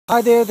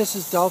Hi there, this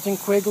is Dalton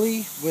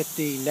Quigley with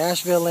the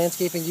Nashville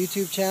Landscaping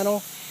YouTube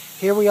channel.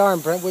 Here we are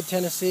in Brentwood,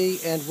 Tennessee,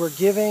 and we're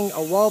giving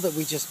a wall that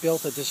we just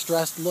built a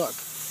distressed look.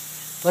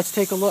 Let's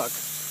take a look.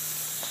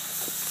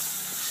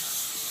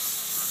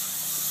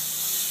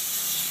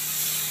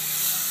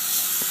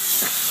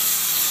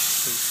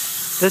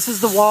 This is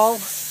the wall,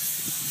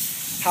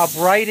 how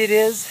bright it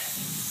is.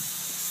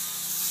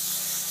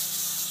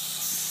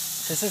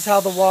 This is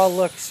how the wall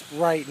looks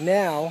right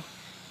now,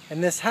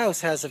 and this house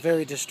has a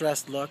very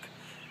distressed look.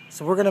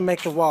 So we're going to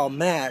make the wall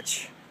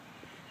match.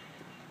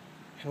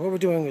 And what we're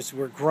doing is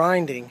we're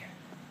grinding.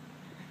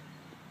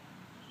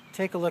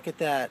 Take a look at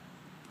that.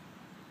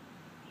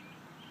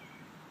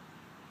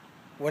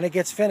 When it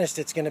gets finished,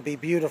 it's going to be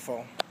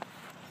beautiful.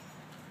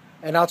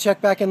 And I'll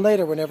check back in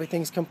later when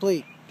everything's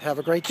complete. Have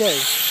a great day.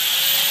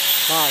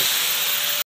 Bye.